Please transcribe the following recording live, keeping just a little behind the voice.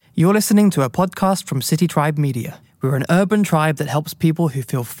You're listening to a podcast from City Tribe Media. We're an urban tribe that helps people who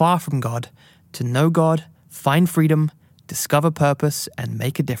feel far from God to know God, find freedom, discover purpose, and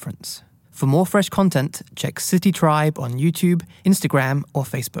make a difference. For more fresh content, check City Tribe on YouTube, Instagram, or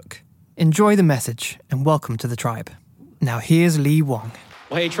Facebook. Enjoy the message, and welcome to the tribe. Now here's Lee Wong.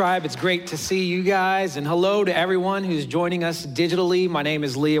 Well, hey, Tribe, it's great to see you guys, and hello to everyone who's joining us digitally. My name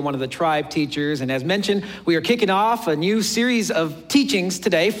is Lee, I'm one of the Tribe teachers, and as mentioned, we are kicking off a new series of teachings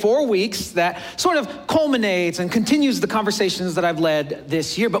today, 4 weeks, that sort of culminates and continues the conversations that I've led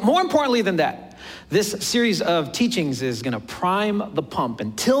this year. But more importantly than that, this series of teachings is going to prime the pump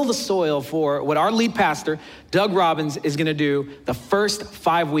and till the soil for what our lead pastor, Doug Robbins, is going to do the first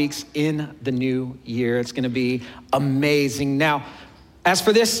 5 weeks in the new year. It's going to be amazing. Now, as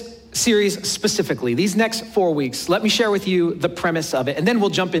for this series specifically, these next 4 weeks, let me share with you the premise of it, and then we'll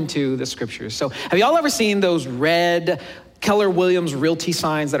jump into the scriptures. So have y'all ever seen those red Keller Williams Realty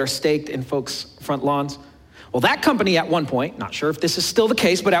signs that are staked in folks' front lawns? Well, that company at one point, not sure if this is still the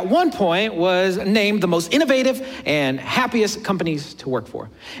case, but at one point was named the most innovative and happiest companies to work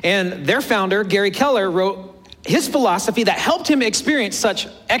for. And their founder, Gary Keller, wrote his philosophy that helped him experience such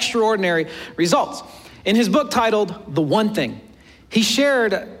extraordinary results. In his book titled The One Thing, he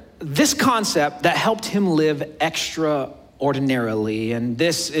shared this concept that helped him live extraordinarily, and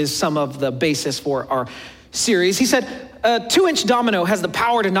this is some of the basis for our series. He said, a 2-inch domino has the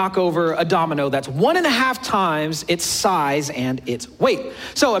power to knock over a domino that's 1.5 times its size and its weight.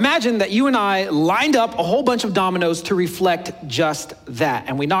 So imagine that you and I lined up a whole bunch of dominoes to reflect just that.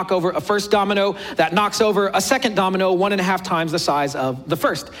 And we knock over a first domino that knocks over a second domino 1.5 times the size of the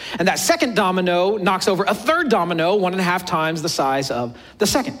first. And that second domino knocks over a third domino 1.5 times the size of the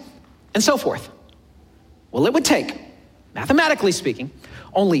second, and so forth. Well, it would take, mathematically speaking,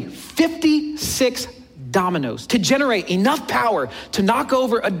 only 56 dominoes to generate enough power to knock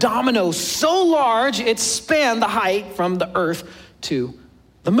over a domino so large it spanned the height from the earth to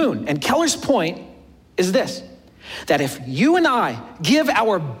the moon. And Keller's point is this, that if you and I give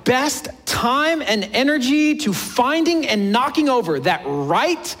our best time and energy to finding and knocking over that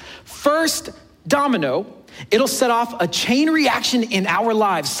right first domino, it'll set off a chain reaction in our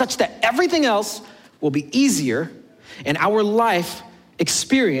lives such that everything else will be easier and our life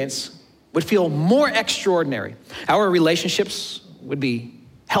experience would feel more extraordinary. Our relationships would be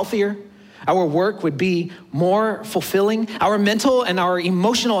healthier. Our work would be more fulfilling. Our mental and our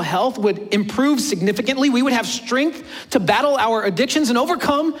emotional health would improve significantly. We would have strength to battle our addictions and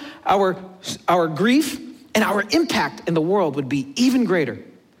overcome our grief, and our impact in the world would be even greater.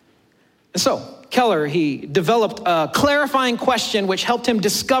 And so, Keller, he developed a clarifying question which helped him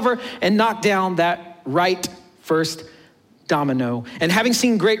discover and knock down that right first domino. And having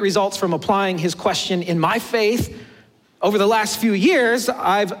seen great results from applying his question in my faith over the last few years,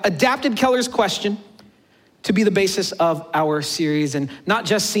 I've adapted Keller's question to be the basis of our series, and not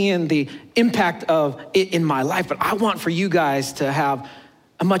just seeing the impact of it in my life, but I want for you guys to have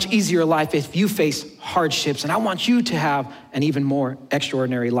a much easier life if you face hardships, and I want you to have an even more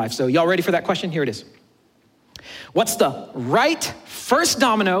extraordinary life. So y'all ready for that question? Here it is. What's the right first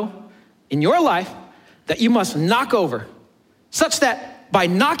domino in your life that you must knock over, such that by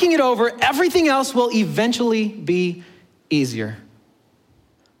knocking it over, everything else will eventually be easier?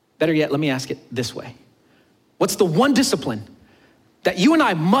 Better yet, let me ask it this way. What's the one discipline that you and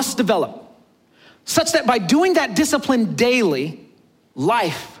I must develop, such that by doing that discipline daily,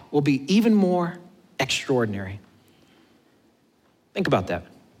 life will be even more extraordinary? Think about that.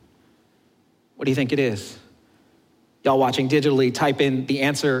 What do you think it is? Y'all watching digitally, type in the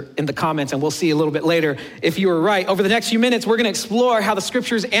answer in the comments, and we'll see a little bit later if you were right. Over the next few minutes, we're going to explore how the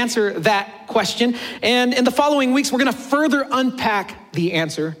scriptures answer that question. And in the following weeks, we're going to further unpack the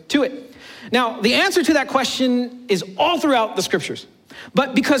answer to it. Now, the answer to that question is all throughout the scriptures.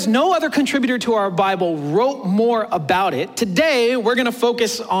 But because no other contributor to our Bible wrote more about it, today we're going to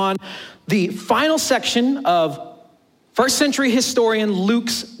focus on the final section of first century historian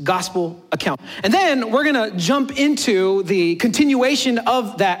Luke's gospel account. And then we're gonna jump into the continuation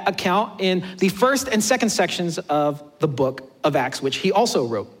of that account in the first and second sections of the book of Acts, which he also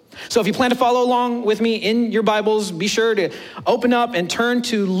wrote. So if you plan to follow along with me in your Bibles, be sure to open up and turn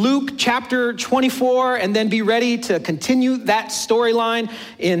to Luke chapter 24, and then be ready to continue that storyline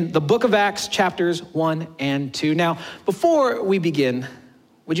in the book of Acts chapters 1 and 2. Now, before we begin,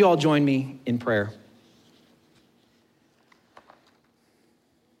 would you all join me in prayer?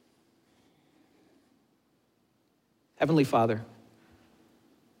 Heavenly Father,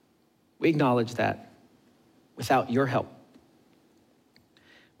 we acknowledge that without your help,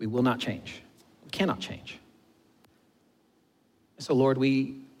 we will not change. We cannot change. So Lord,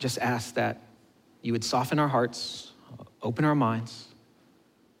 we just ask that you would soften our hearts, open our minds,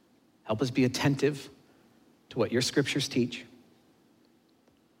 help us be attentive to what your scriptures teach.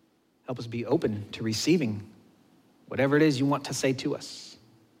 Help us be open to receiving whatever it is you want to say to us.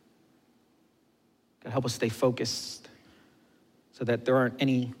 God, help us stay focused so that there aren't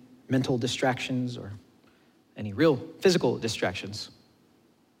any mental distractions or any real physical distractions.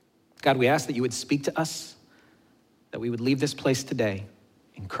 God, we ask that you would speak to us, that we would leave this place today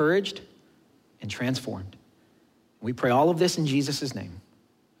encouraged and transformed. We pray all of this in Jesus' name.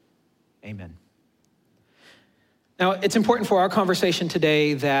 Amen. Now, it's important for our conversation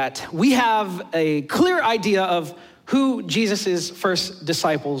today that we have a clear idea of who Jesus' first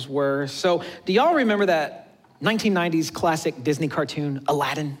disciples were. So, do y'all remember that 1990s classic Disney cartoon,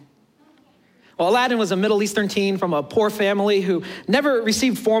 Aladdin? Well, Aladdin was a Middle Eastern teen from a poor family who never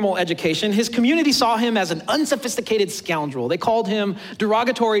received formal education. His community saw him as an unsophisticated scoundrel. They called him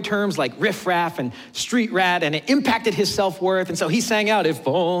derogatory terms like riffraff and street rat, and it impacted his self-worth. And so he sang out, "If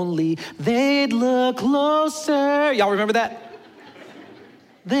only they'd look closer." Y'all remember that?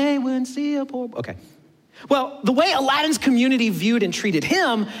 They wouldn't see a poor... Okay. Well, the way Aladdin's community viewed and treated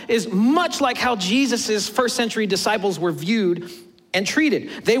him is much like how Jesus' first century disciples were viewed and treated.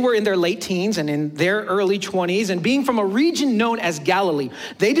 They were in their late teens and in their early 20s, and being from a region known as Galilee,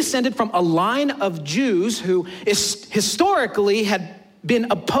 they descended from a line of Jews who historically had been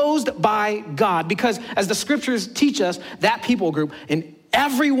opposed by God, because as the scriptures teach us, that people group and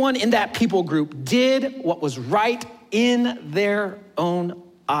everyone in that people group did what was right in their own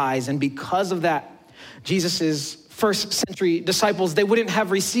eyes. And because of that, Jesus' first century disciples, they wouldn't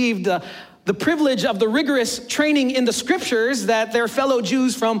have received the privilege of the rigorous training in the scriptures that their fellow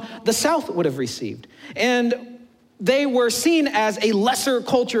Jews from the South would have received. And they were seen as a lesser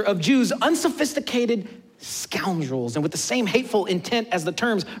culture of Jews, unsophisticated scoundrels, and with the same hateful intent as the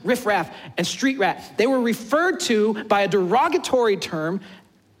terms riffraff and street rat. They were referred to by a derogatory term,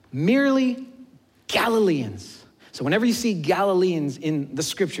 merely Galileans. So whenever you see Galileans in the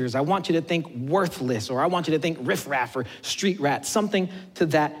scriptures, I want you to think worthless, or I want you to think riffraff or street rat, something to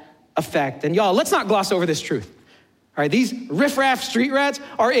that effect. And y'all, let's not gloss over this truth. All right, these riffraff street rats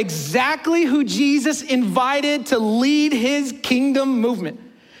are exactly who Jesus invited to lead his kingdom movement.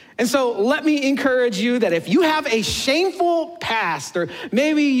 And so let me encourage you that if you have a shameful past, or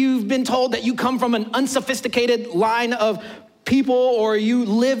maybe you've been told that you come from an unsophisticated line of people, or you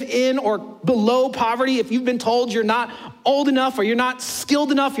live in or below poverty, if you've been told you're not old enough, or you're not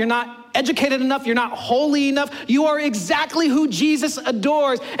skilled enough, you're not educated enough, you're not holy enough, you are exactly who Jesus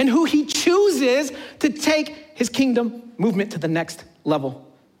adores and who he chooses to take his kingdom movement to the next level.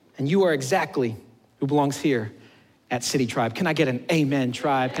 And you are exactly who belongs here at City Tribe. Can I get an amen,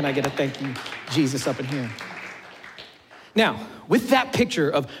 Tribe? Can I get a thank you, Jesus, up in here? Now, with that picture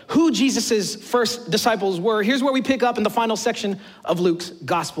of who Jesus' first disciples were, here's where we pick up in the final section of Luke's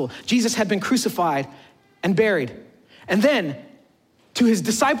gospel. Jesus had been crucified and buried. And then, to his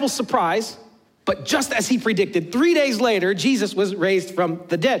disciples' surprise, but just as he predicted, 3 days later, Jesus was raised from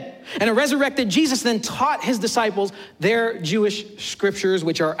the dead. And a resurrected Jesus then taught his disciples their Jewish scriptures,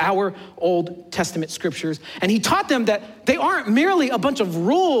 which are our Old Testament scriptures. And he taught them that they aren't merely a bunch of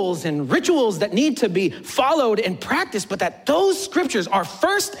rules and rituals that need to be followed and practiced, but that those scriptures are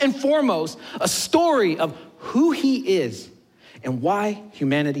first and foremost a story of who he is and why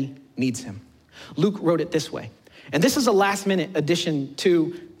humanity needs him. Luke wrote it this way. And this is a last-minute addition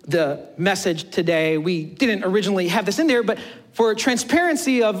to the message today. We didn't originally have this in there, but for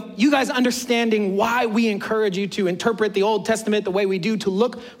transparency of you guys understanding why we encourage you to interpret the Old Testament the way we do, to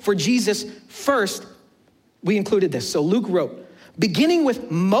look for Jesus first, we included this. So Luke wrote, beginning with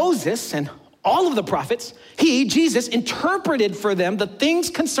Moses and all of the prophets, he, Jesus, interpreted for them the things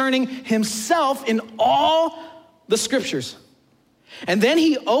concerning himself in all the scriptures. And then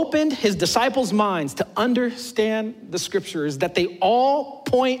he opened his disciples' minds to understand the scriptures, that they all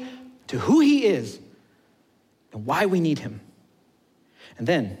point to who he is and why we need him. And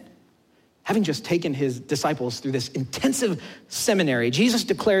then, having just taken his disciples through this intensive seminary, Jesus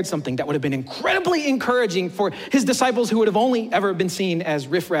declared something that would have been incredibly encouraging for his disciples who would have only ever been seen as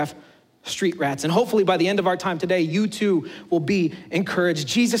riffraff street rats. And hopefully by the end of our time today, you too will be encouraged.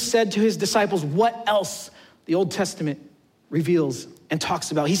 Jesus said to his disciples what else the Old Testament reveals and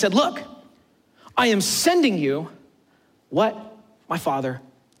talks about. He said, look, I am sending you what my Father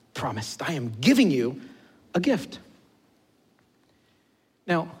promised. I am giving you a gift.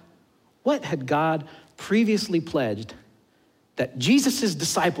 Now, what had God previously pledged that Jesus'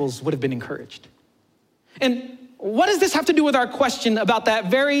 disciples would have been encouraged? And what does this have to do with our question about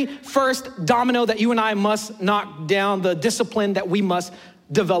that very first domino that you and I must knock down, the discipline that we must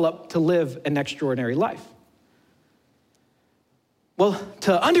develop to live an extraordinary life? Well,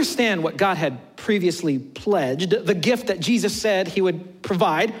 to understand what God had previously pledged, the gift that Jesus said he would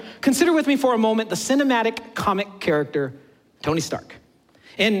provide, consider with me for a moment the cinematic comic character, Tony Stark.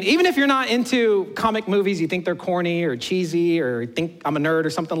 And even if you're not into comic movies, you think they're corny or cheesy or think I'm a nerd or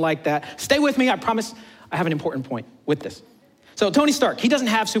something like that, stay with me. I promise I have an important point with this. So Tony Stark, he doesn't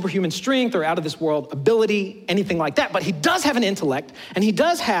have superhuman strength or out-of-this-world ability, anything like that, but he does have an intellect, and he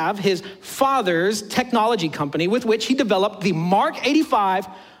does have his father's technology company with which he developed the Mark 85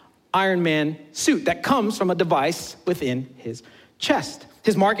 Iron Man suit that comes from a device within his chest.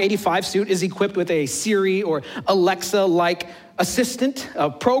 His Mark 85 suit is equipped with a Siri or Alexa-like assistant, a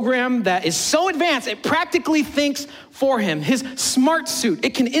program that is so advanced it practically thinks for him. His smart suit,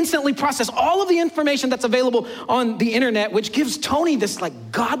 it can instantly process all of the information that's available on the internet, which gives Tony this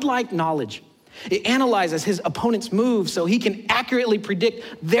godlike knowledge. It analyzes his opponent's moves so he can accurately predict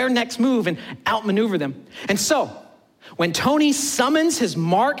their next move and outmaneuver them. And so, when Tony summons his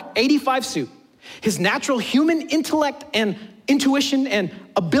Mark 85 suit, his natural human intellect and intuition and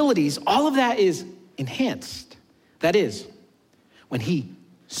abilities, all of that is enhanced. That is, when he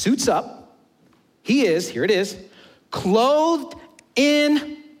suits up, he is, here it is, clothed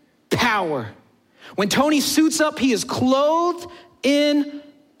in power. When Tony suits up, he is clothed in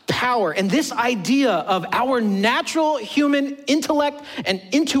power. And this idea of our natural human intellect and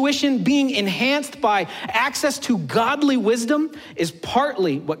intuition being enhanced by access to godly wisdom is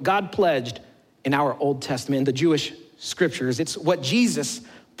partly what God pledged in our Old Testament, in the Jewish scriptures. It's what Jesus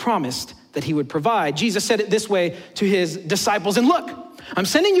promised that he would provide. Jesus said it this way to his disciples, and look, I'm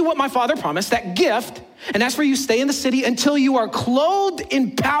sending you what my Father promised, that gift, and as for you, stay in the city until you are clothed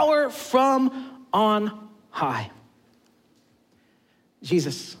in power from on high.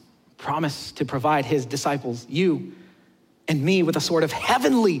 Jesus promised to provide his disciples, you and me, with a sort of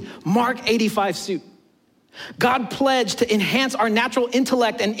heavenly Mark 85 suit. God pledged to enhance our natural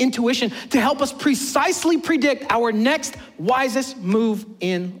intellect and intuition to help us precisely predict our next wisest move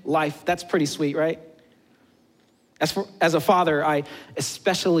in life. That's pretty sweet, right? As a father, I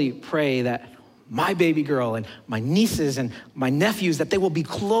especially pray that my baby girl and my nieces and my nephews, that they will be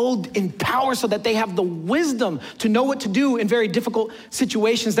clothed in power so that they have the wisdom to know what to do in very difficult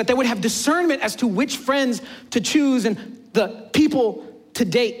situations, that they would have discernment as to which friends to choose and the people to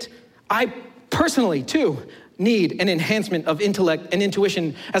date. I personally, too, need an enhancement of intellect and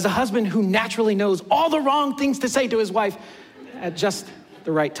intuition as a husband who naturally knows all the wrong things to say to his wife at just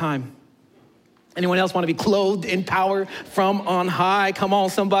the right time. Anyone else want to be clothed in power from on high? Come on,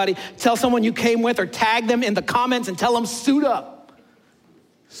 somebody. Tell someone you came with or tag them in the comments and tell them, suit up.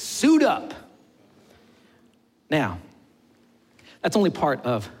 Suit up. Now, that's only part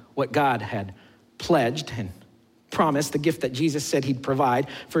of what God had pledged and promised, the gift that Jesus said he'd provide.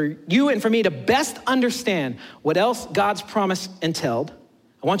 For you and for me to best understand what else God's promise entailed,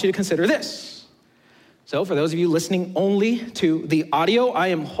 I want you to consider this. So for those of you listening only to the audio, I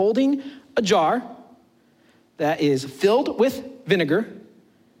am holding a jar that is filled with vinegar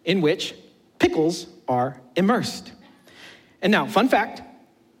in which pickles are immersed. And now, fun fact,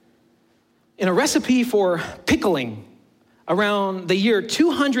 in a recipe for pickling around the year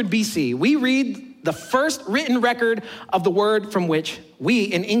 200 BC, we read the first written record of the word from which we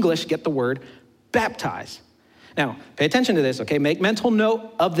in English get the word baptize. Now, pay attention to this, okay? Make mental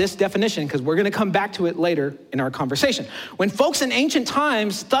note of this definition because we're going to come back to it later in our conversation. When folks in ancient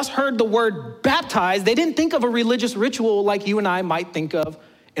times thus heard the word baptize, they didn't think of a religious ritual like you and I might think of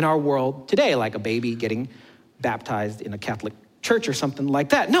in our world today, like a baby getting baptized in a Catholic church or something like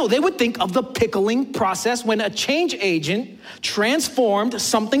that. No, they would think of the pickling process when a change agent transformed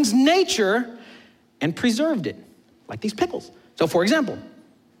something's nature and preserved it, like these pickles. So for example,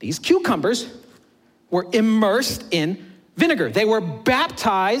 these cucumbers were immersed in vinegar. They were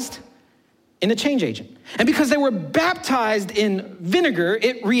baptized in a change agent. And because they were baptized in vinegar,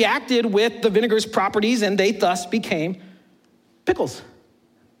 it reacted with the vinegar's properties and they thus became pickles.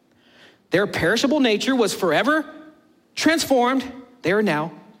 Their perishable nature was forever transformed. They are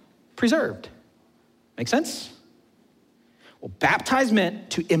now preserved. Make sense? Well, baptize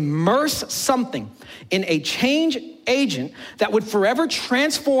meant to immerse something in a change agent that would forever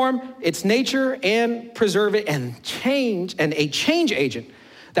transform its nature and preserve it, and a change agent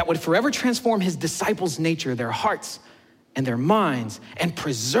that would forever transform his disciples' nature, their hearts and their minds, and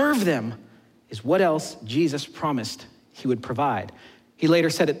preserve them is what else Jesus promised he would provide. He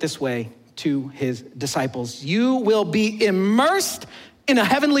later said it this way to his disciples: you will be immersed in a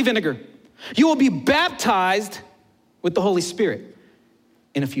heavenly vinegar. You will be baptized with the Holy Spirit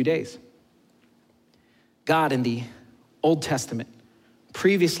in a few days. God in the Old Testament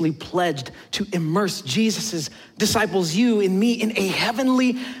previously pledged to immerse Jesus' disciples, you and me, in a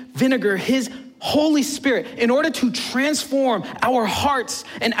heavenly vinegar, his Holy Spirit, in order to transform our hearts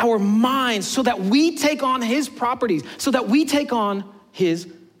and our minds so that we take on his properties, so that we take on his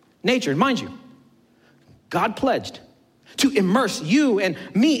nature. And mind you, God pledged to immerse you and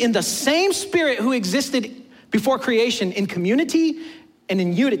me in the same Spirit who existed before creation, in community and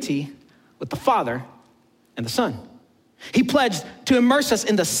in unity with the Father and the Son. He pledged to immerse us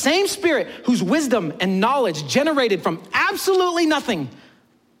in the same Spirit whose wisdom and knowledge generated from absolutely nothing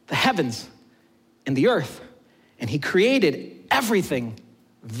the heavens and the earth. And he created everything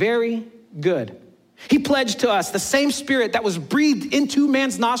very good. He pledged to us the same Spirit that was breathed into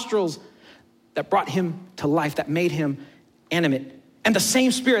man's nostrils that brought him to life, that made him animate. And the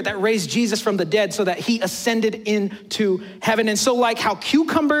same Spirit that raised Jesus from the dead so that he ascended into heaven. And so like how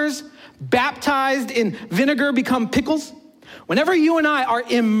cucumbers baptized in vinegar become pickles, whenever you and I are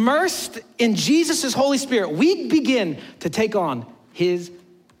immersed in Jesus' Holy Spirit, we begin to take on his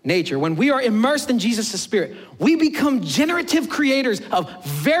nature. When we are immersed in Jesus' Spirit, we become generative creators of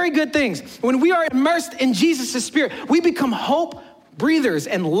very good things. When we are immersed in Jesus' Spirit, we become hope breathers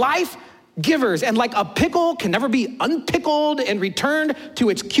and life givers. And like a pickle can never be unpickled and returned to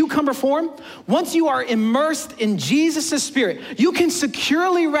its cucumber form, once you are immersed in Jesus' Spirit, you can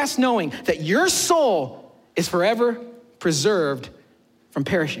securely rest knowing that your soul is forever preserved from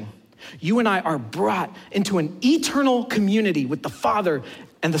perishing. You and I are brought into an eternal community with the Father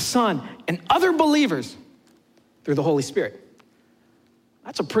and the Son and other believers through the Holy Spirit.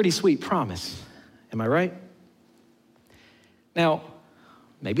 That's a pretty sweet promise. Am I right? Now,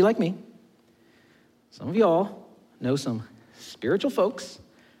 maybe like me, some of y'all know some spiritual folks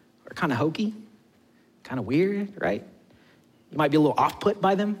who are kind of hokey, kind of weird, right? You might be a little off-put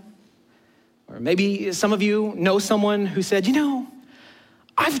by them. Or maybe some of you know someone who said, you know,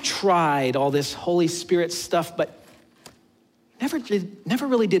 I've tried all this Holy Spirit stuff, but never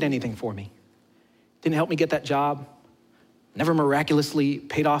really did anything for me. Didn't help me get that job. Never miraculously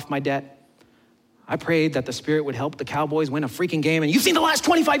paid off my debt. I prayed that the Spirit would help the Cowboys win a freaking game, and you've seen the last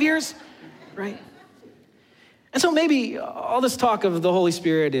 25 years, right? And so maybe all this talk of the Holy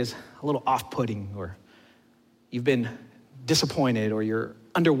Spirit is a little off-putting, or you've been disappointed, or you're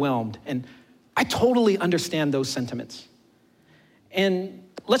underwhelmed. And I totally understand those sentiments. And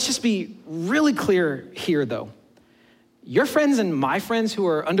let's just be really clear here, though. Your friends and my friends who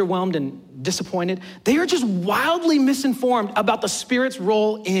are underwhelmed and disappointed, they are just wildly misinformed about the Spirit's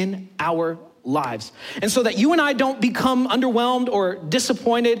role in our lives. And so that you and I don't become underwhelmed or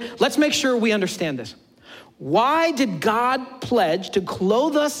disappointed, let's make sure we understand this. Why did God pledge to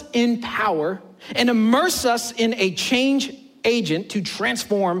clothe us in power and immerse us in a change agent to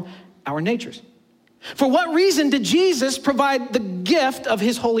transform our natures? For what reason did Jesus provide the gift of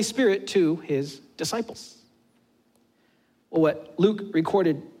his Holy Spirit to his disciples? Well, what Luke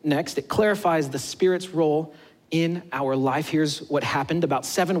recorded next, it clarifies the Spirit's role in our life. Here's what happened. About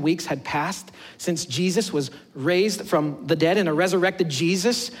 7 weeks had passed since Jesus was raised from the dead, and a resurrected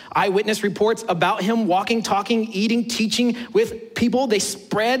Jesus, eyewitness reports about him walking, talking, eating, teaching with people. They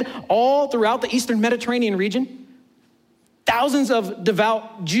spread all throughout the Eastern Mediterranean region. Thousands of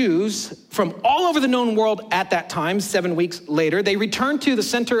devout Jews from all over the known world at that time, 7 weeks later, they returned to the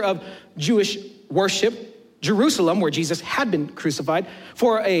center of Jewish worship, Jerusalem, where Jesus had been crucified,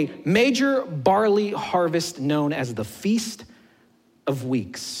 for a major barley harvest known as the Feast of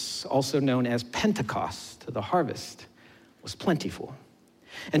Weeks, also known as Pentecost. The harvest was plentiful.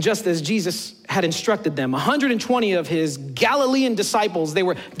 And just as Jesus had instructed them, 120 of his Galilean disciples, they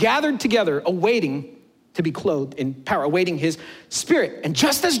were gathered together, awaiting to be clothed in power, awaiting his Spirit. And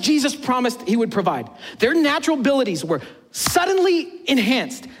just as Jesus promised he would provide, their natural abilities were suddenly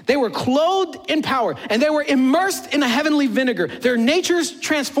enhanced. They were clothed in power, and they were immersed in a heavenly vinegar. Their natures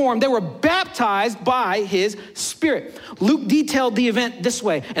transformed. They were baptized by his Spirit. Luke detailed the event this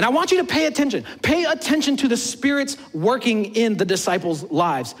way, and I want you to pay attention. Pay attention to the Spirit's working in the disciples'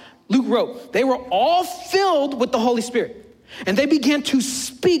 lives. Luke wrote, they were all filled with the Holy Spirit, and they began to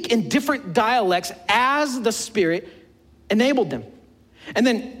speak in different dialects as the Spirit enabled them. And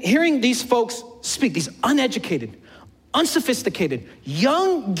then hearing these folks speak, these uneducated, unsophisticated,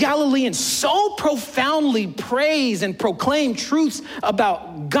 young Galileans so profoundly praise and proclaim truths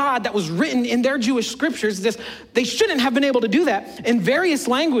about God that was written in their Jewish scriptures, they shouldn't have been able to do that in various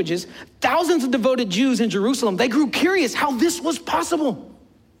languages. Thousands of devoted Jews in Jerusalem, they grew curious how this was possible.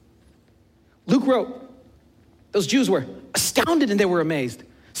 Luke wrote, those Jews were astounded and they were amazed,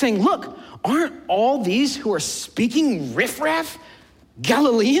 saying, look, aren't all these who are speaking riffraff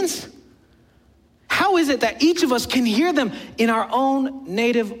Galileans? How is it that each of us can hear them in our own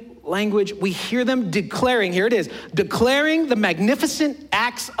native language? We hear them declaring, here it is, declaring the magnificent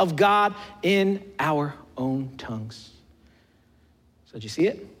acts of God in our own tongues. So did you see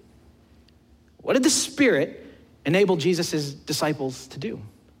it? What did the Spirit enable Jesus' disciples to do?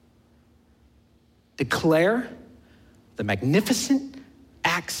 Declare the magnificent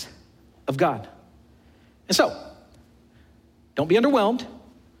acts of God. And so, don't be underwhelmed.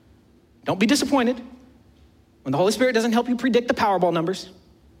 Don't be disappointed when the Holy Spirit doesn't help you predict the Powerball numbers.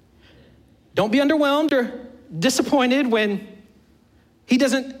 Don't be underwhelmed or disappointed when he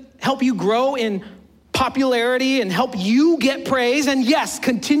doesn't help you grow in popularity and help you get praise. And yes,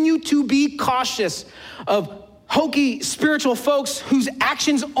 continue to be cautious of hokey spiritual folks whose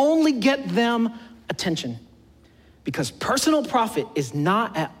actions only get them attention. Because personal profit is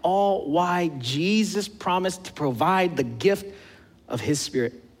not at all why Jesus promised to provide the gift of his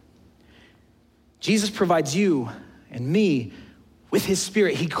Spirit. Jesus provides you and me with his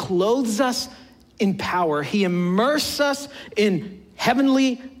Spirit. He clothes us in power. He immerses us in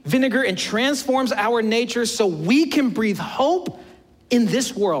heavenly vinegar and transforms our nature so we can breathe hope in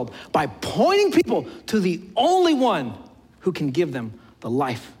this world by pointing people to the only one who can give them the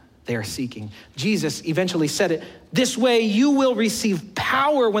life they are seeking. Jesus eventually said it this way: you will receive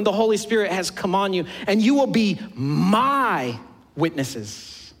power when the Holy Spirit has come on you, and you will be my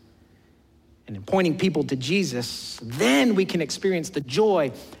witnesses. And in pointing people to Jesus, then we can experience the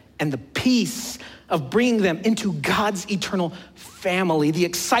joy and the peace of bringing them into God's eternal family, the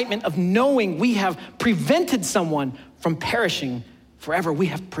excitement of knowing we have prevented someone from perishing forever. We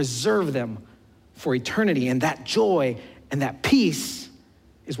have preserved them for eternity. And that joy and that peace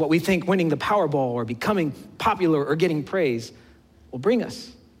is what we think winning the Powerball or becoming popular or getting praise will bring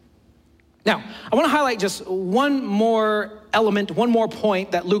us. Now, I want to highlight just one more element, one more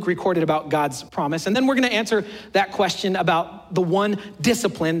point that Luke recorded about God's promise, and then we're going to answer that question about the one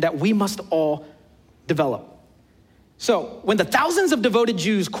discipline that we must all develop. So, when the thousands of devoted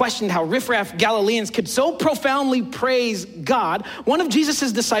Jews questioned how riffraff Galileans could so profoundly praise God, one of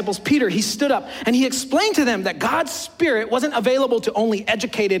Jesus' disciples, Peter, he stood up and he explained to them that God's Spirit wasn't available to only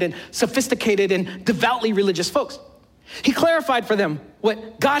educated and sophisticated and devoutly religious folks. He clarified for them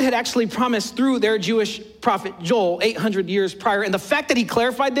what God had actually promised through their Jewish prophet Joel 800 years prior. And the fact that he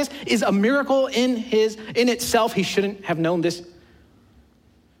clarified this is a miracle in itself. He shouldn't have known this.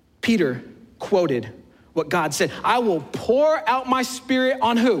 Peter quoted what God said: I will pour out my Spirit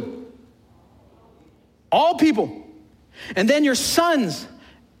on who? All people. And then your sons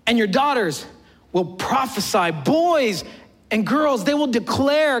and your daughters will prophesy. Boys and girls, they will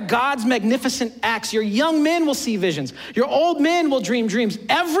declare God's magnificent acts. Your young men will see visions. Your old men will dream dreams.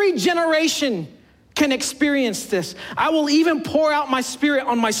 Every generation can experience this. I will even pour out my Spirit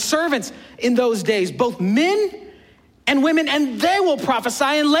on my servants in those days, both men and women, and they will prophesy.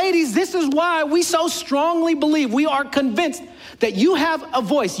 And ladies, this is why we so strongly believe, we are convinced that you have a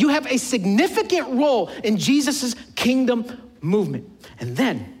voice, you have a significant role in Jesus' kingdom movement. And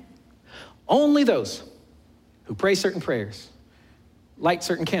then only those who pray certain prayers, light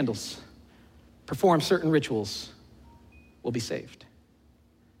certain candles, perform certain rituals will be saved.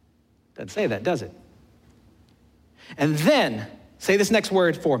 Doesn't say that, does it? And then, say this next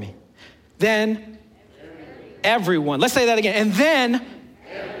word for me. Then everyone. Let's say that again. And then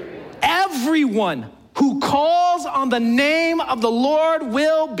everyone who calls on the name of the Lord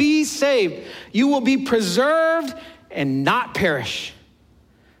will be saved. You will be preserved and not perish.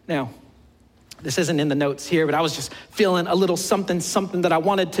 Now, this isn't in the notes here, but I was just feeling a little something that I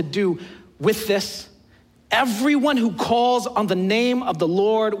wanted to do with this. Everyone who calls on the name of the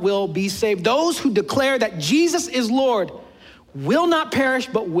Lord will be saved. Those who declare that Jesus is Lord will not perish,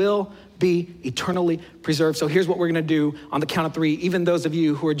 but will be eternally preserved. So here's what we're gonna do on the count of three. Even those of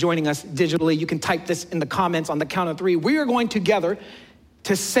you who are joining us digitally, you can type this in the comments on the count of three. We are going together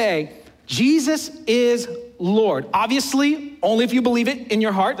to say, Jesus is Lord. Obviously, only if you believe it in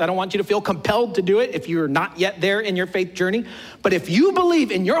your heart. I don't want you to feel compelled to do it if you're not yet there in your faith journey. But if you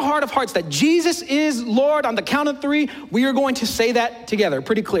believe in your heart of hearts that Jesus is Lord, on the count of three, we are going to say that together.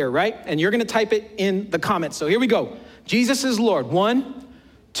 Pretty clear, right? And you're going to type it in the comments. So here we go. Jesus is Lord. 1,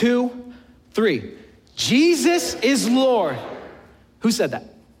 2, 3. Jesus is Lord. Who said that?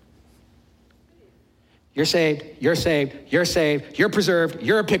 You're saved, you're saved, you're saved, you're preserved,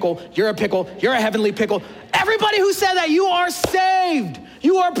 you're a pickle, you're a heavenly pickle. Everybody who said that, you are saved,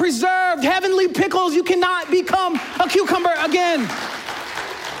 you are preserved, heavenly pickles, you cannot become a cucumber again.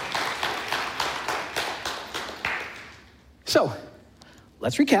 So,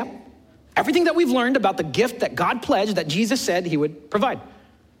 let's recap everything that we've learned about the gift that God pledged that Jesus said he would provide.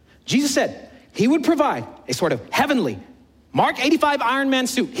 Jesus said, he would provide a sort of heavenly Mark 85 Iron Man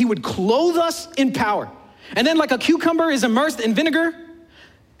suit. He would clothe us in power. And then like a cucumber is immersed in vinegar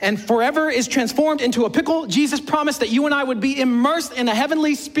and forever is transformed into a pickle, Jesus promised that you and I would be immersed in a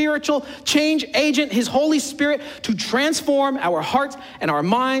heavenly spiritual change agent, his Holy Spirit, to transform our hearts and our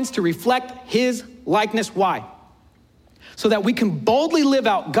minds to reflect his likeness. Why? So that we can boldly live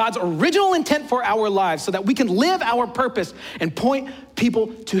out God's original intent for our lives, so that we can live our purpose and point people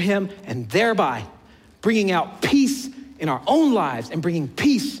to him, and thereby bringing out peace in our own lives and bringing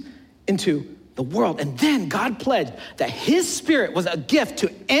peace into the world. And then God pledged that his Spirit was a gift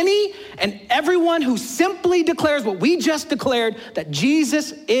to any and everyone who simply declares what we just declared, that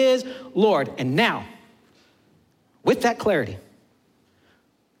Jesus is Lord. And now, with that clarity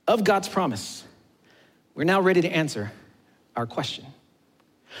of God's promise, we're now ready to answer our question.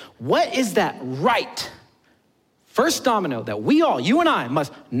 What is that right first domino that we all, you and I,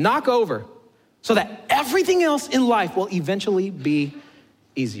 must knock over so that everything else in life will eventually be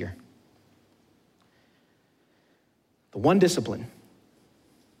easier? The one discipline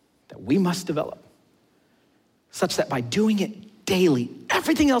that we must develop such that by doing it daily,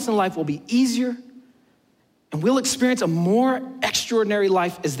 everything else in life will be easier and we'll experience a more extraordinary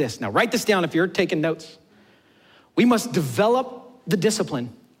life is this. Now, write this down if you're taking notes. We must develop the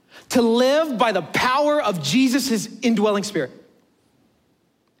discipline to live by the power of Jesus' indwelling Spirit.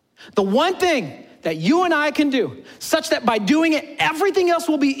 The one thing that you and I can do such that by doing it, everything else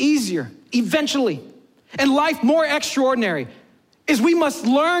will be easier eventually and life more extraordinary is we must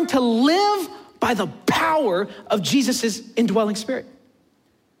learn to live by the power of Jesus' indwelling Spirit.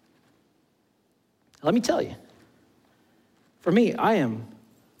 Let me tell you, for me, I am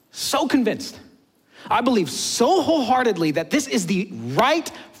so convinced, I believe so wholeheartedly that this is the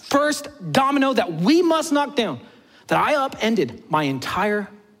right first domino that we must knock down, that I upended my entire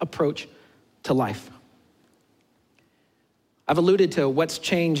approach to life. I've alluded to what's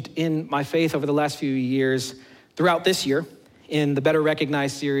changed in my faith over the last few years throughout this year in the Better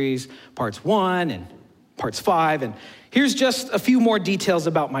Recognized series, parts 1 and parts 5. And here's just a few more details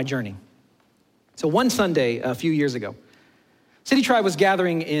about my journey. So one Sunday a few years ago, City Tribe was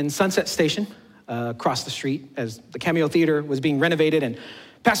gathering in Sunset Station across the street as the Cameo Theater was being renovated, and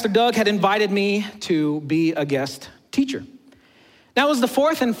Pastor Doug had invited me to be a guest teacher. Now, it was the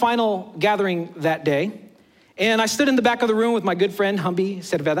fourth and final gathering that day, and I stood in the back of the room with my good friend, Humby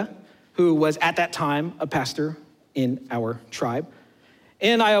Cerveda, who was at that time a pastor in our tribe,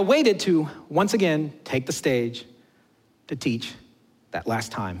 and I awaited to once again take the stage to teach that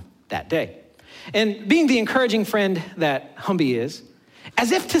last time that day. And being the encouraging friend that Humby is,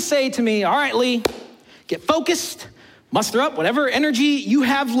 as if to say to me, all right, Lee, get focused, muster up whatever energy you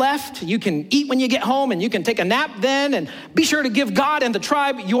have left. You can eat when you get home and you can take a nap then, and be sure to give God and the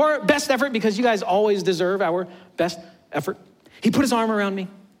tribe your best effort because you guys always deserve our best effort. He put his arm around me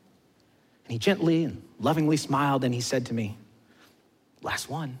and he gently and lovingly smiled and he said to me, last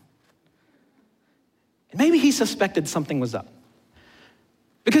one. And maybe he suspected something was up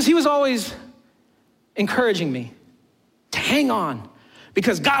because he was always encouraging me to hang on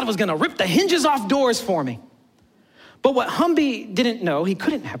because God was gonna rip the hinges off doors for me. But what Humby didn't know, he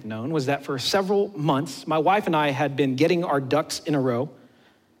couldn't have known, was that for several months, my wife and I had been getting our ducks in a row,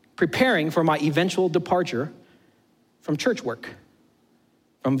 preparing for my eventual departure from church work,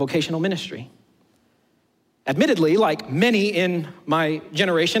 from vocational ministry. Admittedly, like many in my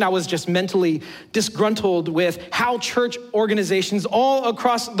generation, I was just mentally disgruntled with how church organizations all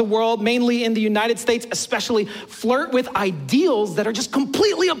across the world, mainly in the United States especially, flirt with ideals that are just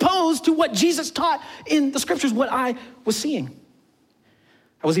completely opposed to what Jesus taught in the scriptures, what I was seeing.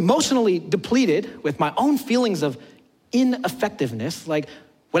 I was emotionally depleted with my own feelings of ineffectiveness, like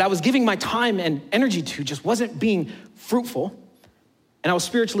what I was giving my time and energy to just wasn't being fruitful, and I was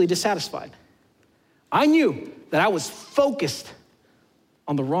spiritually dissatisfied. I knew that I was focused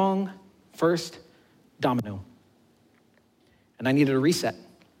on the wrong first domino, and I needed a reset.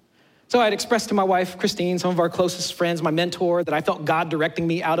 So I had expressed to my wife, Christine, some of our closest friends, my mentor, that I felt God directing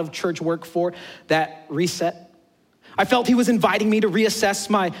me out of church work for that reset. I felt he was inviting me to reassess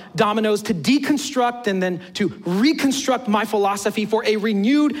my dominoes, to deconstruct and then to reconstruct my philosophy for a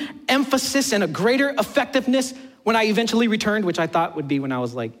renewed emphasis and a greater effectiveness when I eventually returned, which I thought would be when I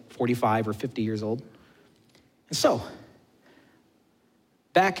was like 45 or 50 years old. And so,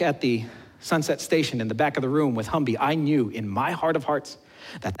 back at the Sunset Station in the back of the room with Humby, I knew in my heart of hearts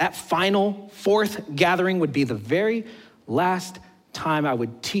that that final fourth gathering would be the very last time I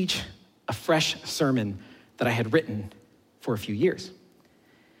would teach a fresh sermon that I had written for a few years.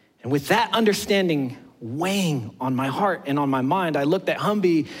 And with that understanding weighing on my heart and on my mind, I looked at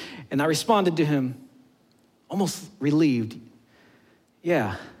Humby and I responded to him, almost relieved.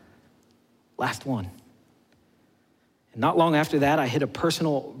 Yeah, last one. And not long after that, I hit a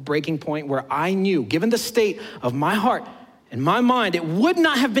personal breaking point where I knew, given the state of my heart and my mind, it would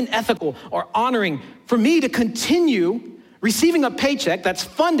not have been ethical or honoring for me to continue receiving a paycheck that's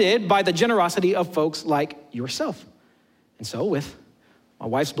funded by the generosity of folks like yourself. And so with my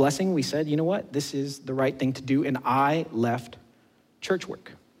wife's blessing, we said, you know what? This is the right thing to do. And I left church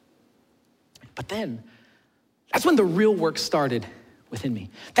work. But then, that's when the real work started within me.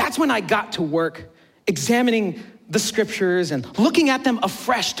 That's when I got to work examining the scriptures and looking at them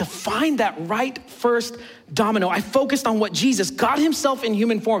afresh to find that right first domino. I focused on what Jesus, God himself in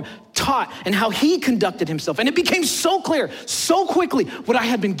human form, taught and how he conducted himself. And it became so clear, so quickly, what I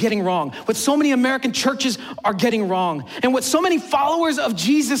had been getting wrong, what so many American churches are getting wrong, and what so many followers of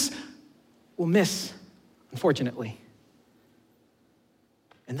Jesus will miss, unfortunately.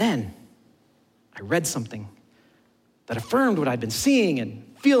 And then I read something that affirmed what I'd been seeing and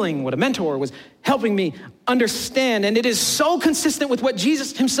feeling, what a mentor was helping me understand. And it is so consistent with what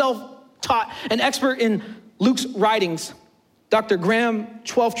Jesus himself taught. An expert in Luke's writings, Dr. Graham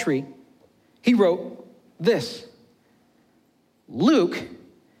Twelftree, he wrote this: Luke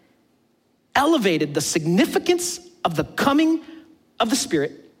elevated the significance of the coming of the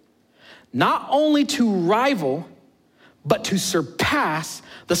Spirit, not only to rival, but to surpass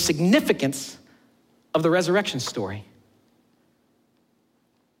the significance of the resurrection story.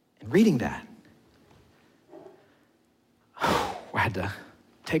 And reading that, I had to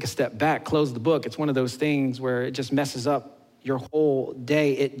take a step back, close the book. It's one of those things where it just messes up your whole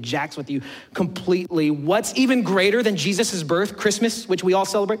day. It jacks with you completely. What's even greater than Jesus' birth, Christmas, which we all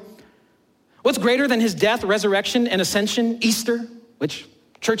celebrate? What's greater than his death, resurrection, and ascension, Easter, which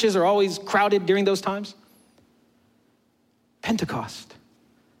churches are always crowded during those times? Pentecost,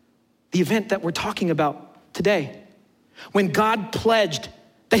 the event that we're talking about today, when God pledged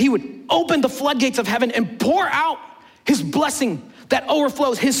that he would open the floodgates of heaven and pour out his blessing that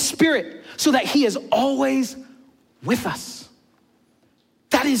overflows, his Spirit, so that he is always with us.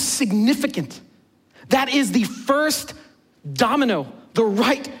 That is significant. That is the first domino, the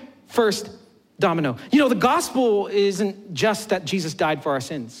right first domino. You know, the gospel isn't just that Jesus died for our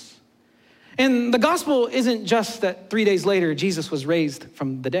sins. And the gospel isn't just that 3 days later, Jesus was raised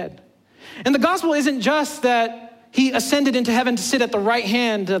from the dead. And the gospel isn't just that he ascended into heaven to sit at the right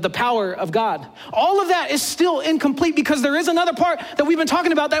hand of the power of God. All of that is still incomplete because there is another part that we've been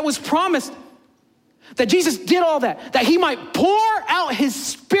talking about that was promised. That Jesus did all that he might pour out his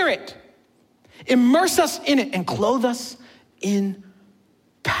Spirit, immerse us in it, and clothe us in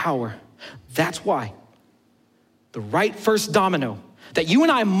power. That's why the right first domino that you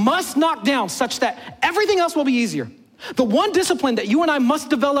and I must knock down such that everything else will be easier. The one discipline that you and I must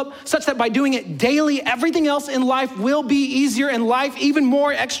develop such that by doing it daily, everything else in life will be easier and life even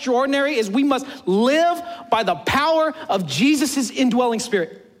more extraordinary is we must live by the power of Jesus' indwelling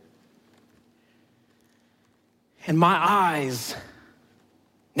Spirit. And my eyes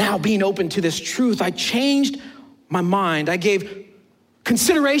now being open to this truth, I changed my mind. I gave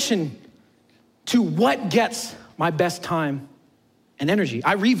consideration to what gets my best time and energy.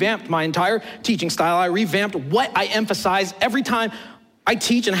 I revamped my entire teaching style. I revamped what I emphasize every time I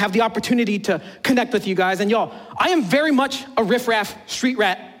teach and have the opportunity to connect with you guys. And y'all, I am very much a riffraff, street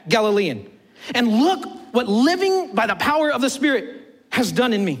rat Galilean. And look what living by the power of the Spirit has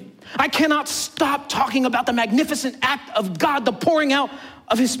done in me. I cannot stop talking about the magnificent act of God, the pouring out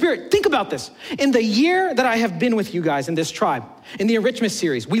of his Spirit. Think about this. In the year that I have been with you guys in this tribe, in the enrichment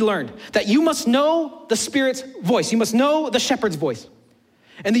series, we learned that you must know the Spirit's voice. You must know the shepherd's voice.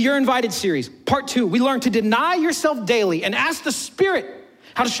 In the You're Invited series, part 2, we learned to deny yourself daily and ask the Spirit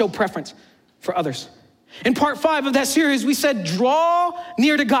how to show preference for others. In part 5 of that series, we said, draw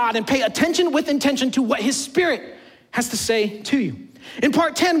near to God and pay attention with intention to what his Spirit has to say to you. In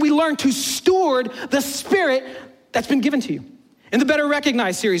part 10, we learned to steward the Spirit that's been given to you. In the Better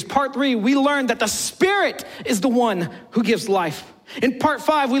Recognized series, part 3, we learned that the Spirit is the one who gives life. In part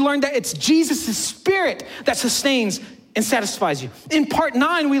 5, we learned that it's Jesus' Spirit that sustains and satisfies you. In part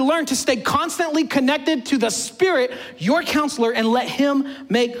 9, we learned to stay constantly connected to the Spirit, your counselor, and let him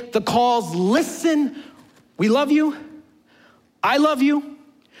make the calls. Listen, we love you. I love you.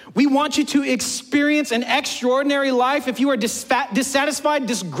 We want you to experience an extraordinary life. If you are dissatisfied,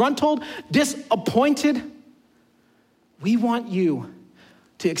 disgruntled, disappointed, we want you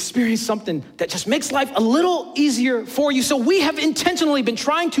to experience something that just makes life a little easier for you. So we have intentionally been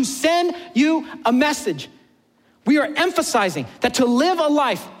trying to send you a message. We are emphasizing that to live a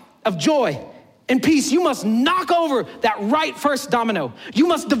life of joy in peace, you must knock over that right first domino. You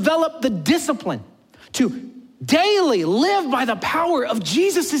must develop the discipline to daily live by the power of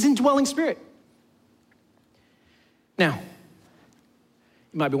Jesus' indwelling spirit. Now,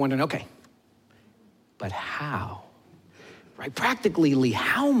 you might be wondering, okay, but how? Right? Practically, Lee,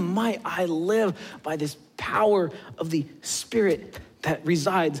 how might I live by this power of the Spirit that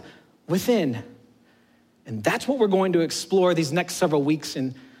resides within? And that's what we're going to explore these next several weeks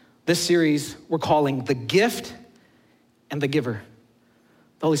in this series we're calling The Gift and the Giver.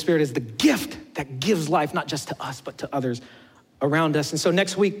 The Holy Spirit is the gift that gives life, not just to us, but to others around us. And so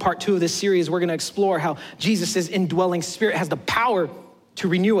next week, part 2 of this series, we're gonna explore how Jesus' indwelling spirit has the power to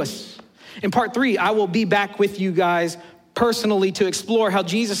renew us. In part 3, I will be back with you guys personally to explore how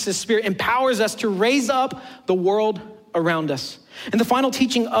Jesus' spirit empowers us to raise up the world around us. In the final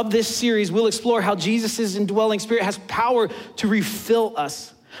teaching of this series, we'll explore how Jesus' indwelling spirit has power to refill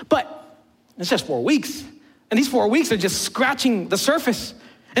us. But it's just 4 weeks. And these 4 weeks are just scratching the surface.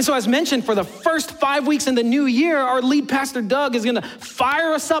 And so as mentioned, for the first 5 weeks in the new year, our lead pastor, Doug, is gonna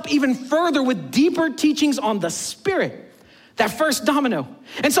fire us up even further with deeper teachings on the Spirit, that first domino.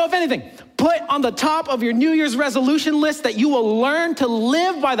 And so if anything, put on the top of your New Year's resolution list that you will learn to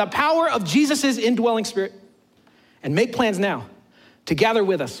live by the power of Jesus' indwelling spirit. And make plans now to gather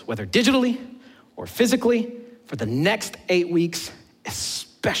with us, whether digitally or physically, for the next 8 weeks,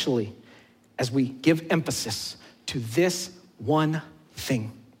 especially as we give emphasis to this one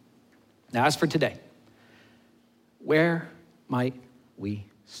thing. Now, as for today, where might we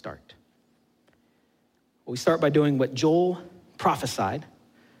start? Well, we start by doing what Joel prophesied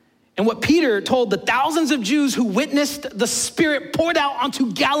and what Peter told the thousands of Jews who witnessed the Spirit poured out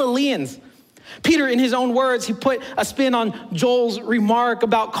onto Galileans. Peter, in his own words, he put a spin on Joel's remark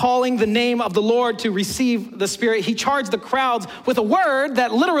about calling the name of the Lord to receive the Spirit. He charged the crowds with a word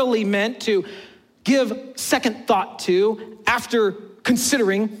that literally meant to give second thought to. After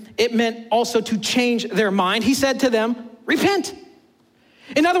considering, it meant also to change their mind. He said to them, repent.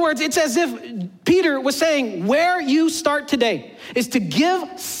 In other words, it's as if Peter was saying, where you start today is to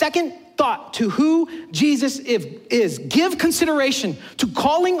give second thought to who Jesus is. Give consideration to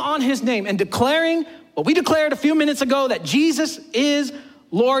calling on his name and declaring what we declared a few minutes ago, that Jesus is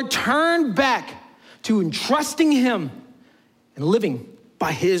Lord. Turn back to entrusting him and living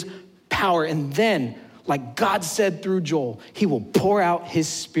by his power. And then, like God said through Joel, he will pour out his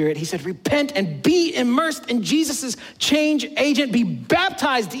Spirit. He said, repent and be immersed in Jesus' change agent. Be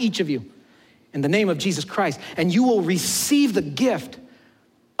baptized, each of you, in the name of Jesus Christ, and you will receive the gift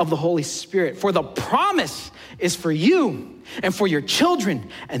of the Holy Spirit. For the promise is for you and for your children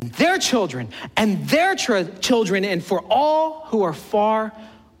and their children and their children, and for all who are far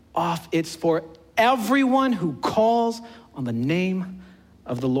off. It's for everyone who calls on the name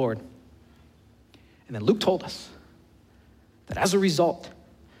of the Lord. And then Luke told us that as a result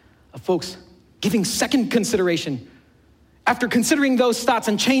of folks giving second consideration, after considering those thoughts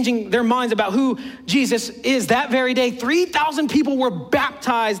and changing their minds about who Jesus is, that very day, 3,000 people were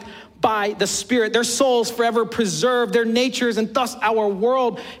baptized by the Spirit. Their souls forever preserved, their natures, and thus our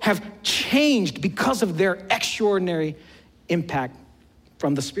world have changed because of their extraordinary impact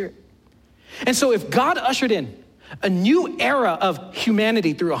from the Spirit. And so if God ushered in a new era of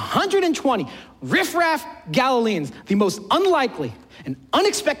humanity through 120 riffraff Galileans, the most unlikely and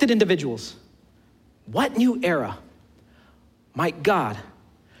unexpected individuals, what new era might God,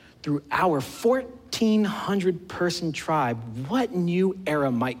 through our 1,400 person tribe, what new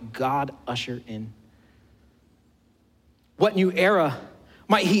era might God usher in? What new era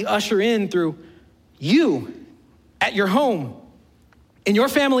might he usher in through you at your home, in your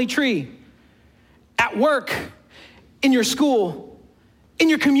family tree, at work, in your school, in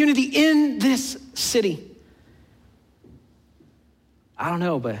your community, in this city? I don't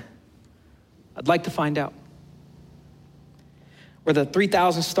know, but I'd like to find out. Where the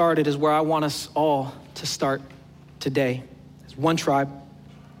 3,000 started is where I want us all to start today as one tribe.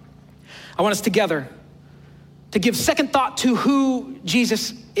 I want us together to give second thought to who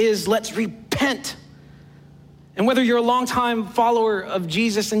Jesus is. Let's repent. And whether you're a longtime follower of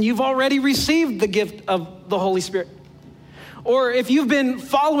Jesus and you've already received the gift of the Holy Spirit, or if you've been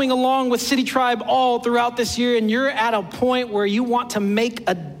following along with City Tribe all throughout this year and you're at a point where you want to make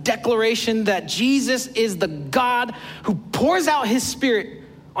a declaration that Jesus is the God who pours out his Spirit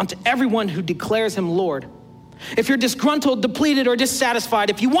onto everyone who declares him Lord. If you're disgruntled, depleted, or dissatisfied,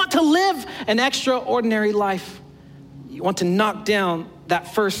 if you want to live an extraordinary life, you want to knock down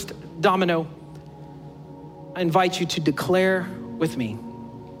that first domino, I invite you to declare with me,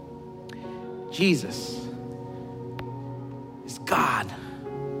 Jesus is God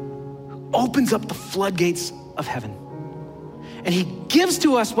who opens up the floodgates of heaven. And he gives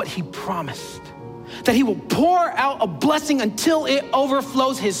to us what he promised, that he will pour out a blessing until it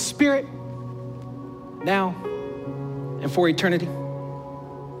overflows, his Spirit, now and for eternity.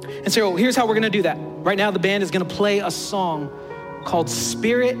 And so here's how we're gonna do that. Right now, the band is gonna play a song called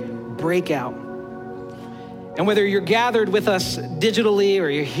Spirit Breakout. And whether you're gathered with us digitally or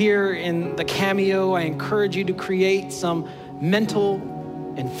you're here in the Cameo, I encourage you to create some mental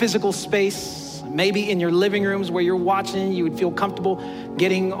and physical space. Maybe in your living rooms where you're watching, you would feel comfortable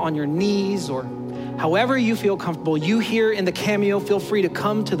getting on your knees, or however you feel comfortable. You here in the Cameo, feel free to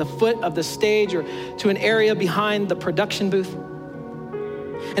come to the foot of the stage or to an area behind the production booth.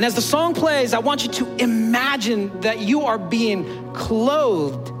 And as the song plays, I want you to imagine that you are being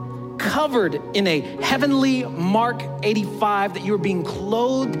clothed, covered in a heavenly Mark 85, that you're being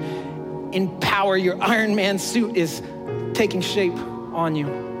clothed in power. Your Iron Man suit is taking shape on you.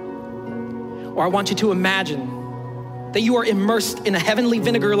 Or I want you to imagine that you are immersed in a heavenly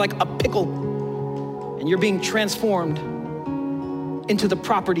vinegar like a pickle, and you're being transformed into the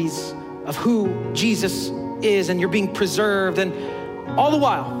properties of who Jesus is, and you're being preserved. And all the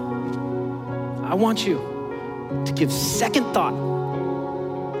while, I want you to give second thought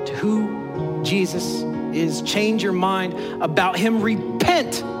to who Jesus is. Change your mind about him.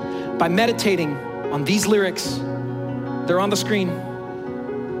 Repent by meditating on these lyrics. They're on the screen.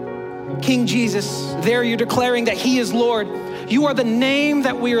 King Jesus, there you're declaring that he is Lord. You are the name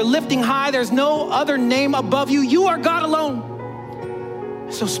that we are lifting high. There's no other name above you. You are God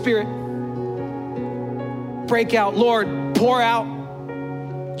alone. So Spirit, break out. Lord, pour out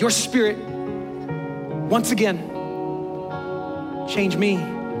your Spirit once again. Change me.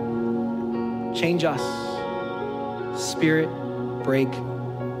 Change us. Spirit, break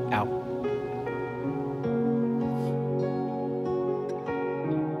out.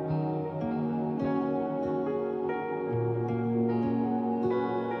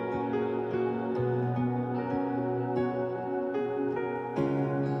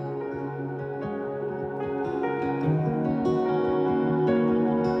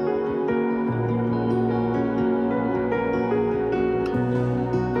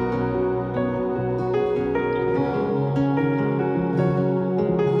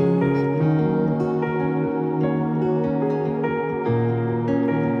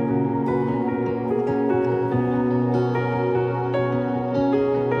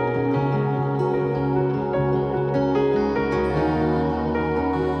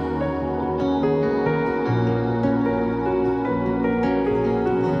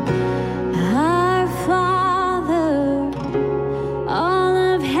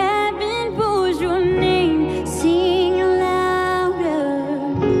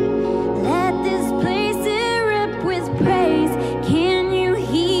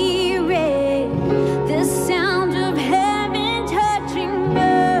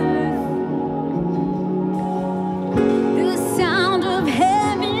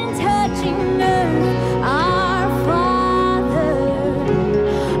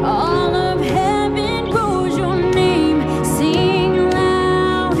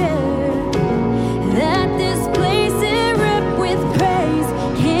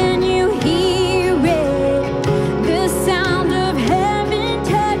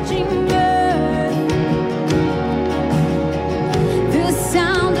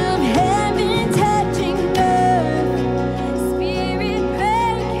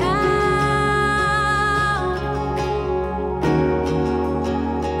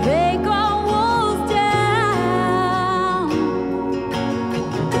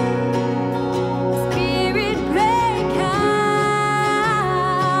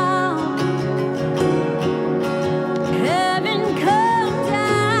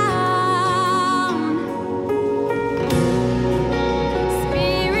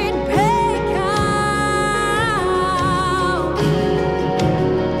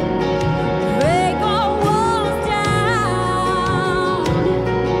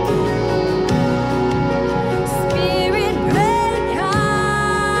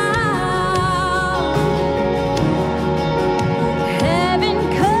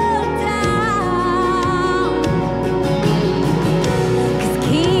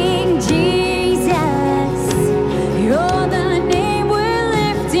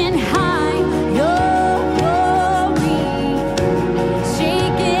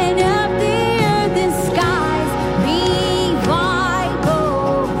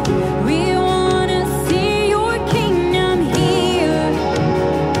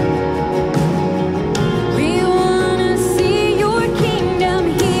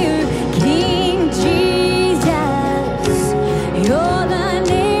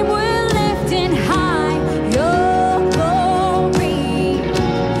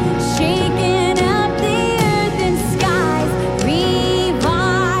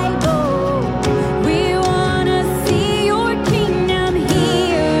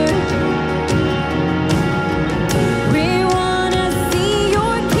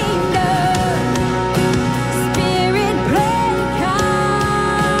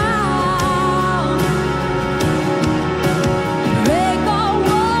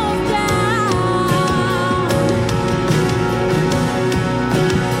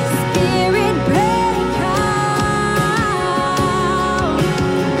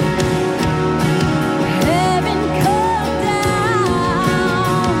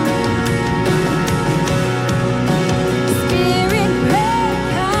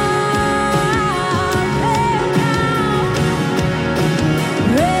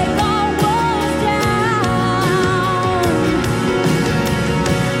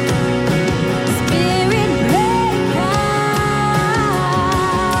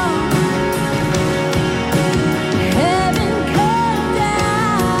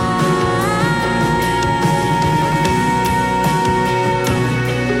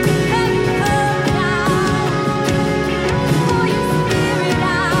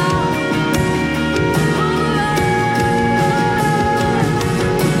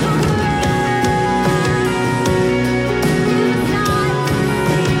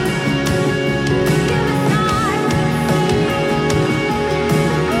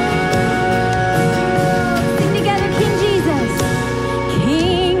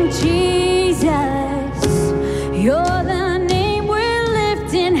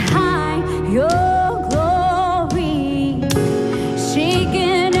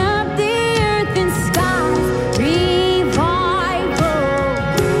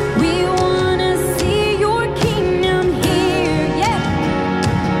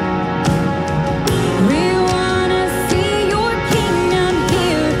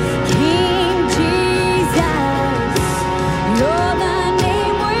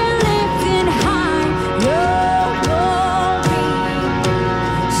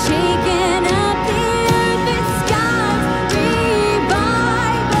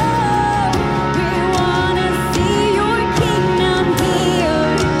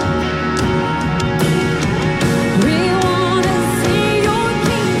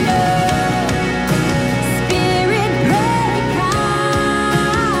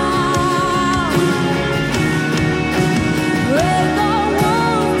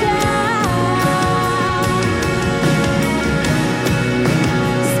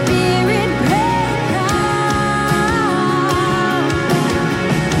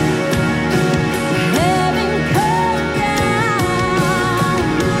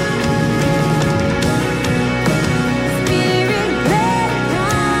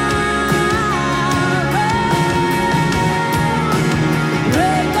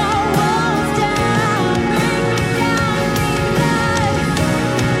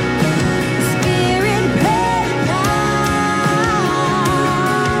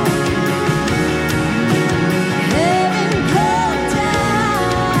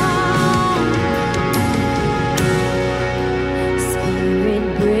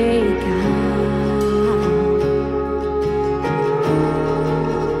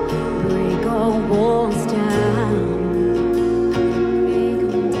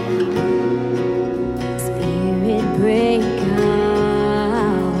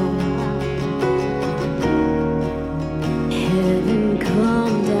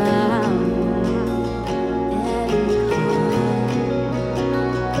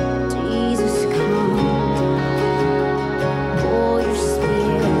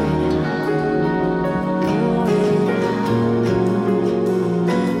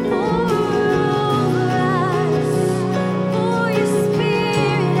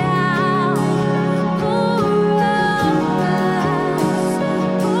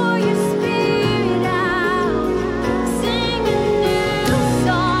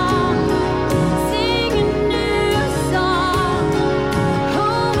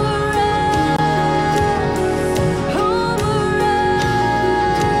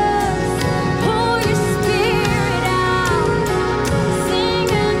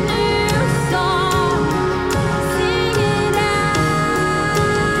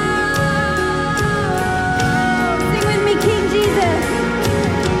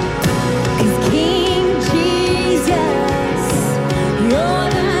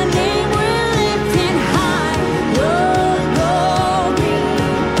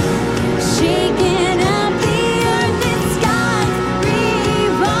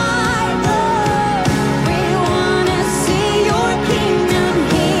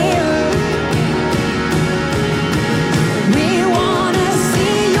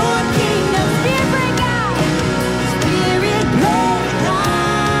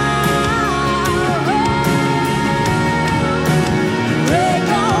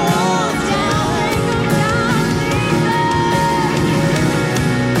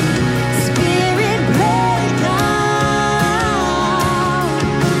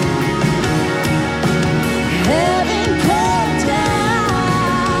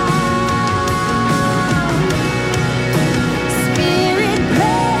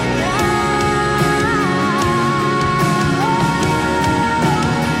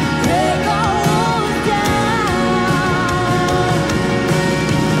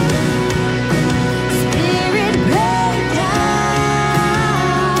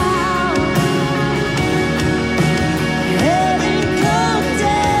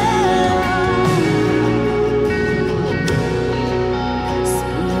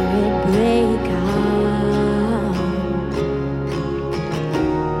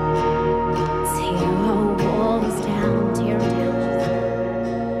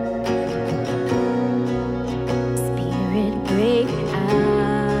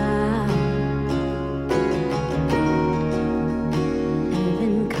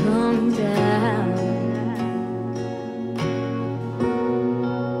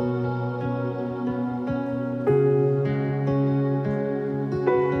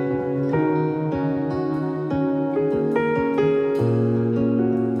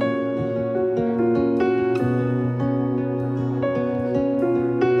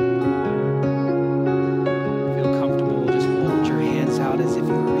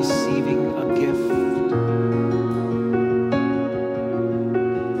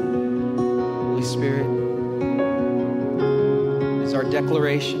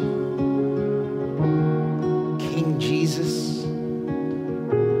 declaration, King Jesus,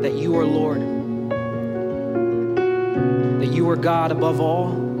 that you are Lord, that you are God above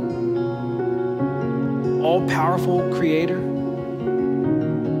all powerful creator, and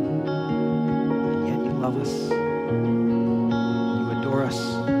yet you love us, you adore us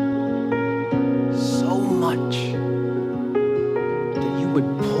so much that you would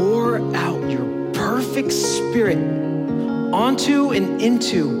pour out your perfect spirit onto and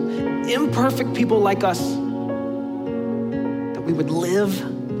into imperfect people like us, that we would live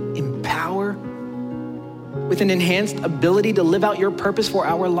in power with an enhanced ability to live out your purpose for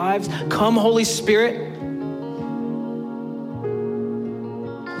our lives. Come, Holy Spirit.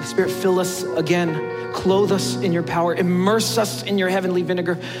 Holy Spirit, fill us again. Clothe us in your power. Immerse us in your heavenly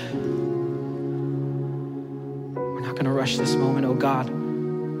vinegar. We're not gonna rush this moment, oh God.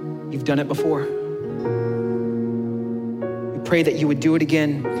 You've done it before. We pray that you would do it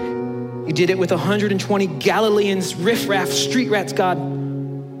again. You did it with 120 Galileans, riffraff, street rats, God.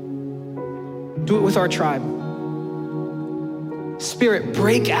 Do it with our tribe. Spirit,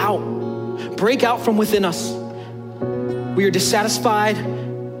 break out from within us. We are dissatisfied,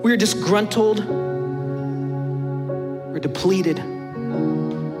 we are disgruntled, we're depleted.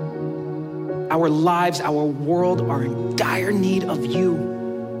 Our lives, our world are in dire need of you.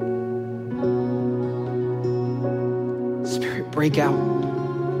 Spirit, break out.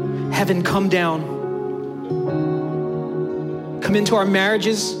 Heaven, come down. Come into our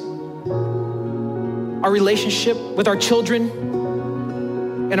marriages, our relationship with our children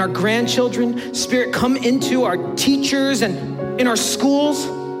and our grandchildren. Spirit, come into our teachers and in our schools.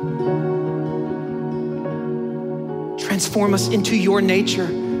 Transform us into your nature.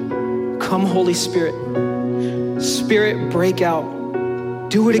 Come, Holy Spirit. Spirit, break out.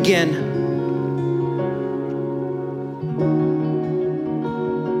 Do it again.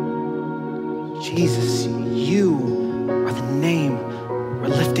 Jesus, you are the name we're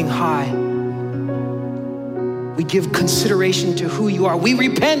lifting high. We give consideration to who you are. We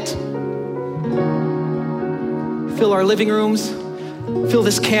repent. Fill our living rooms. Fill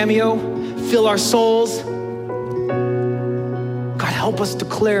this Cameo. Fill our souls. God, help us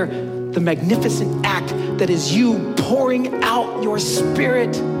declare the magnificent act that is you pouring out your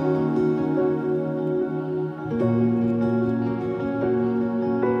Spirit.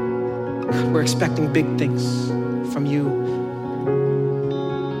 God, we're expecting big things from you.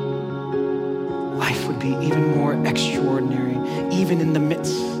 Life would be even more extraordinary, even in the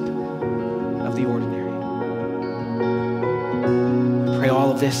midst of the ordinary. We pray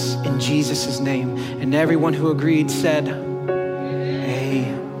all of this in Jesus' name. And everyone who agreed said,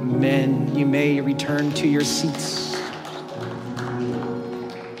 amen. You may return to your seats.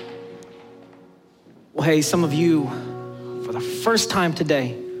 Well, hey, some of you, for the first time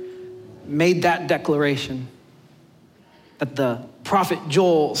today, made that declaration that the prophet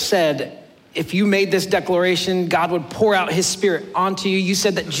Joel said, if you made this declaration, God would pour out his Spirit onto you. You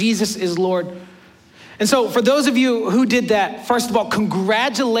said that Jesus is Lord. And so for those of you who did that, first of all,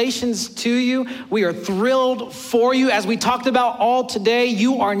 congratulations to you. We are thrilled for you. As we talked about all today,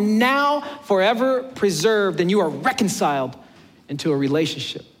 you are now forever preserved and you are reconciled into a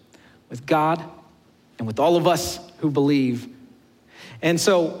relationship with God and with all of us who believe. And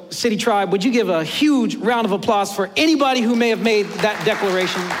so, City Tribe, would you give a huge round of applause for anybody who may have made that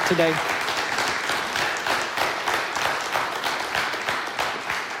declaration today?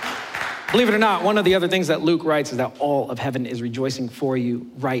 Believe it or not, one of the other things that Luke writes is that all of heaven is rejoicing for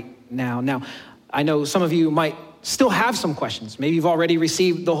you right now. Now, I know some of you might still have some questions. Maybe you've already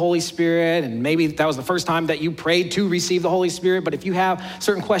received the Holy Spirit, and maybe that was the first time that you prayed to receive the Holy Spirit. But if you have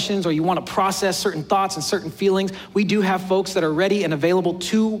certain questions or you want to process certain thoughts and certain feelings, we do have folks that are ready and available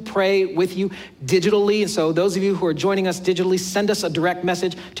to pray with you digitally. And so those of you who are joining us digitally, send us a direct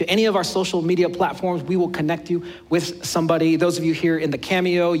message to any of our social media platforms. We will connect you with somebody. Those of you here in the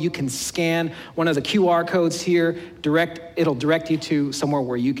Cameo, you can scan one of the QR codes here. It'll direct you to somewhere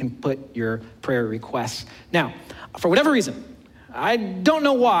where you can put your prayer requests. Now, for whatever reason, I don't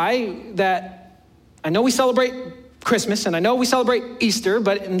know why, that I know we celebrate Christmas and I know we celebrate Easter,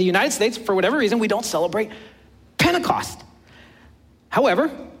 but in the United States, for whatever reason, we don't celebrate Pentecost.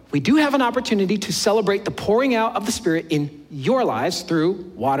 However, we do have an opportunity to celebrate the pouring out of the Spirit in your lives through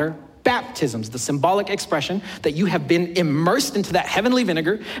water baptisms, the symbolic expression that you have been immersed into that heavenly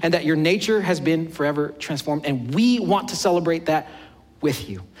vinegar and that your nature has been forever transformed. And we want to celebrate that with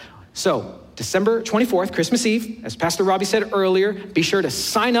you. So December 24th, Christmas Eve, as Pastor Robbie said earlier, be sure to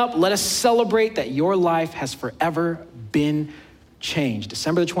sign up. Let us celebrate that your life has forever been changed.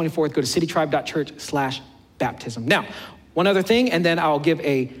 December the 24th, go to citytribe.church/baptism. Now, one other thing, and then I'll give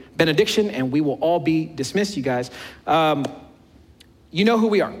a benediction, and we will all be dismissed, you guys. You know who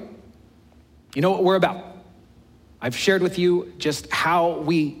we are. You know what we're about. I've shared with you just how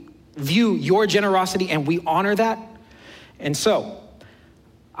we view your generosity, and we honor that. And so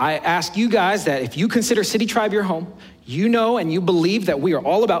I ask you guys that if you consider City Tribe your home, you know and you believe that we are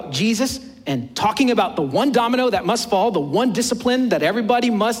all about Jesus and talking about the one domino that must fall, the one discipline that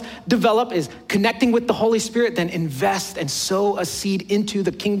everybody must develop is connecting with the Holy Spirit, then invest and sow a seed into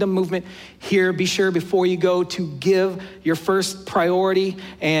the kingdom movement here. Be sure before you go to give your first priority,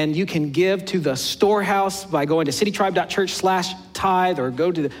 and you can give to the storehouse by going to citytribe.church/tithe, or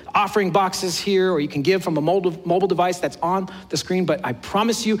go to the offering boxes here, or you can give from a mobile device that's on the screen. But I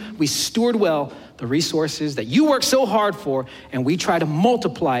promise you, we steward well the resources that you work so hard for, and we try to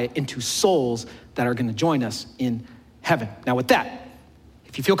multiply it into souls that are going to join us in heaven. Now with that,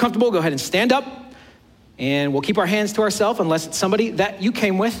 if you feel comfortable, go ahead and stand up, and we'll keep our hands to ourselves unless it's somebody that you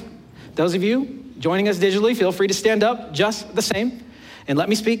came with. Those of you joining us digitally, feel free to stand up just the same. And let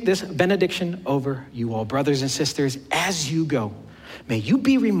me speak this benediction over you all, brothers and sisters, as you go. May you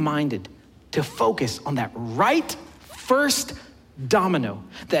be reminded to focus on that right first domino,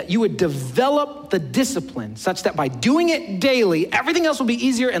 that you would develop the discipline such that by doing it daily, everything else will be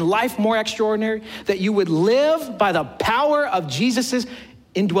easier and life more extraordinary, that you would live by the power of Jesus's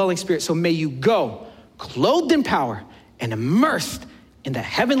indwelling spirit. So may you go clothed in power and immersed in the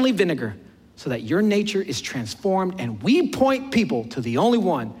heavenly vinegar so that your nature is transformed and we point people to the only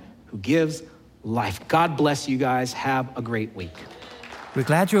one who gives life. God bless you guys. Have a great week. We're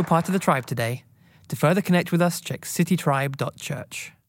glad you were part of the tribe today. To further connect with us, check citytribe.church.